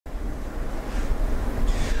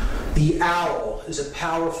The owl is a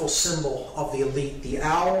powerful symbol of the elite. The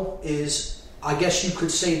owl is, I guess you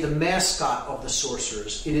could say, the mascot of the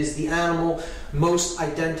sorcerers. It is the animal most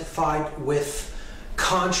identified with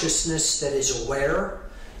consciousness that is aware,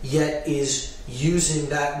 yet is using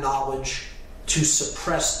that knowledge to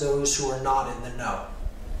suppress those who are not in the know.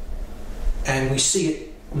 And we see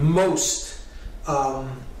it most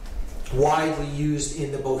widely used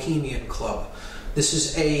in the Bohemian Club. This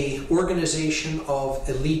is an organization of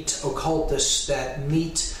elite occultists that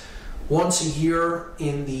meet once a year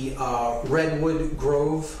in the Redwood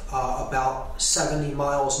Grove, about 70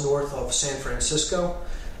 miles north of San Francisco.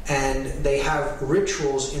 And they have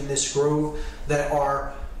rituals in this grove that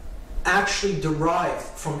are actually derived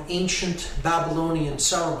from ancient Babylonian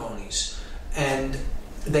ceremonies. And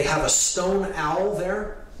they have a stone owl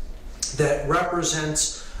there that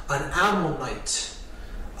represents an Ammonite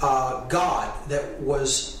god that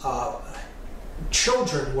was,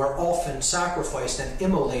 children were often sacrificed and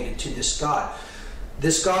immolated to this god.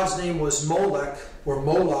 This god's name was Molech, or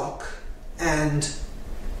Moloch, and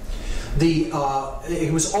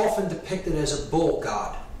it was often depicted as a bull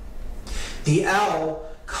god. The owl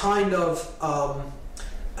kind of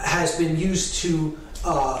has been used to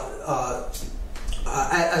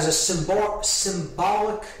as a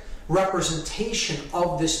symbolic representation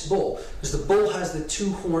of this bull, because the bull has the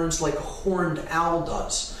two horns like a horned owl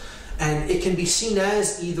does, and it can be seen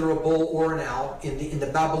as either a bull or an owl. In the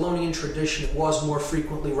Babylonian tradition, it was more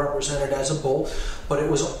frequently represented as a bull, but it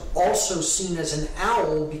was also seen as an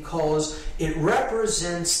owl because it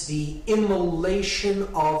represents the immolation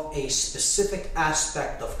of a specific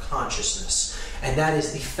aspect of consciousness, and that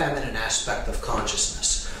is the feminine aspect of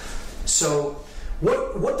consciousness. So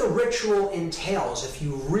what the ritual entails, if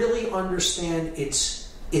you really understand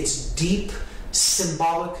its deep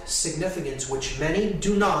symbolic significance, which many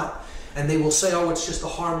do not, and they will say, oh, it's just a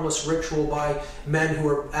harmless ritual by men who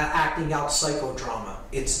are acting out psychodrama.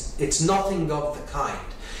 It's nothing of the kind.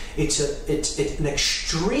 It's an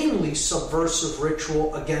extremely subversive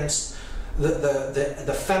ritual against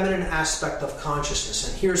the feminine aspect of consciousness.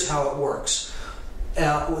 And here's how it works.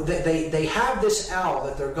 They have this owl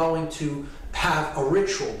that they're going to have a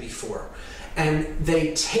ritual before, and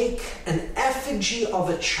they take an effigy of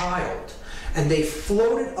a child and they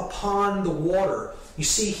float it upon the water. You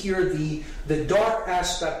see here the dark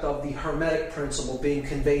aspect of the Hermetic principle being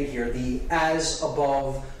conveyed here, the as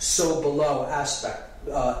above, so below aspect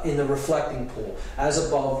in the reflecting pool. As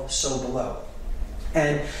above, so below.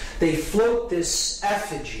 And they float this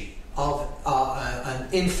effigy of an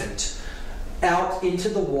infant out into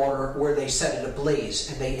the water where they set it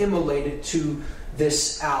ablaze, and they immolate it to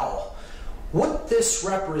this owl. What this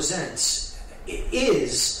represents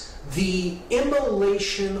is the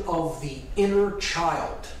immolation of the inner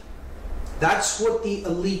child. That's what the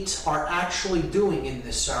elite are actually doing in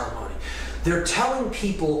this ceremony. They're telling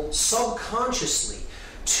people subconsciously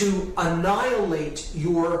to annihilate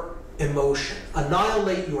your emotion,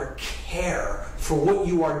 annihilate your care for what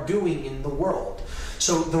you are doing in the world.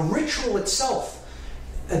 So the ritual itself,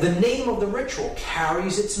 the name of the ritual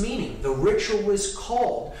carries its meaning. The ritual is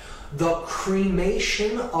called the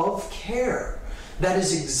cremation of care. That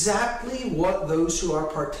is exactly what those who are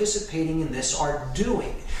participating in this are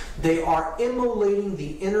doing. They are immolating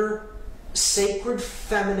the inner sacred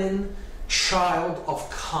feminine child of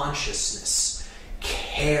consciousness.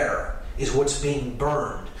 Care is what's being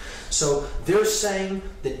burned. So they're saying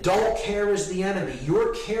that dull care is the enemy.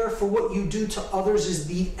 Your care for what you do to others is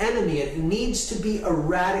the enemy. It needs to be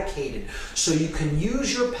eradicated so you can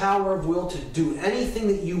use your power of will to do anything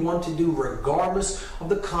that you want to do, regardless of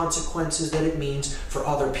the consequences that it means for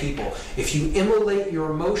other people. If you immolate your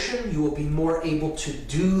emotion, you will be more able to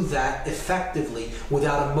do that effectively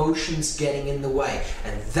without emotions getting in the way.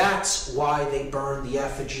 And that's why they burn the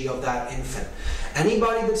effigy of that infant.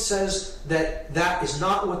 Anybody that says that that is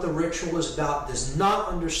not what the ritual is about does not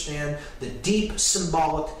understand the deep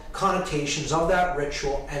symbolic connotations of that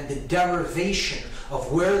ritual and the derivation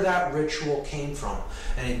of where that ritual came from.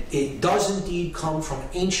 And it does indeed come from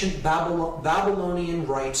ancient Babylonian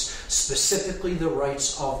rites, specifically the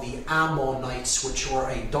rites of the Ammonites, which were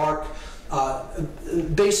a dark,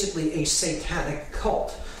 basically a satanic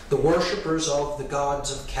cult, the worshippers of the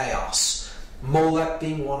gods of chaos. Molech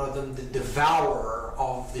being one of them, the devourer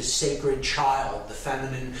of the sacred child, the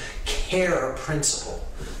feminine care principle.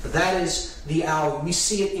 That is the owl. We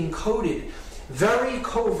see it encoded very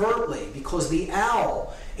covertly because the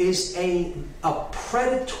owl is a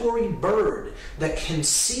predatory bird that can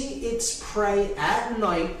see its prey at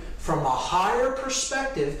night from a higher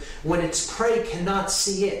perspective when its prey cannot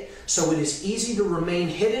see it. So it is easy to remain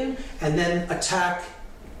hidden and then attack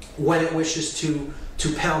when it wishes to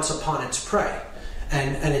pounce upon its prey.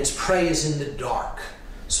 And its prey is in the dark.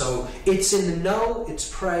 So it's in the know, its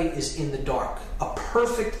prey is in the dark. A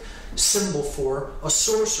perfect symbol for a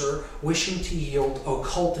sorcerer wishing to yield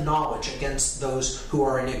occult knowledge against those who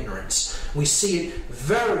are in ignorance. We see it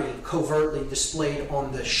very covertly displayed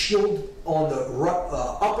on the shield on the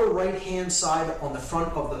upper right-hand side on the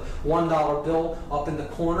front of the $1 bill up in the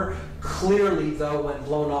corner. Clearly, though, when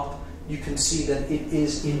blown up, you can see that it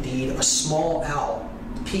is indeed a small owl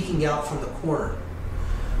peeking out from the corner.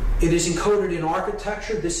 It is encoded in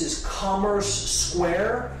architecture. This is Commerce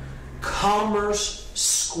Square. Commerce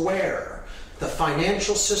Square. The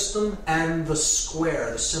financial system and the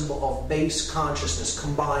square, the symbol of base consciousness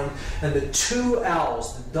combined. And the two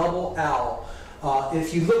owls, the double owl.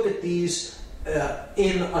 If you look at these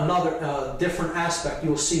in another different aspect,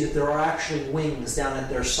 you'll see that there are actually wings down at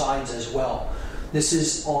their sides as well. This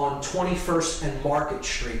is on 21st and Market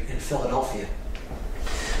Street in Philadelphia.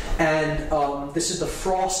 And this is the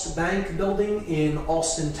Frost Bank building in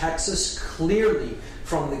Austin, Texas. Clearly,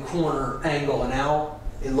 from the corner angle, an owl.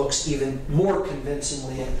 It looks even more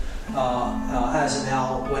convincingly as an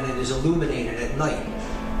owl when it is illuminated at night.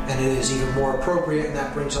 And it is even more appropriate, and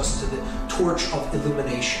that brings us to the torch of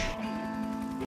illumination.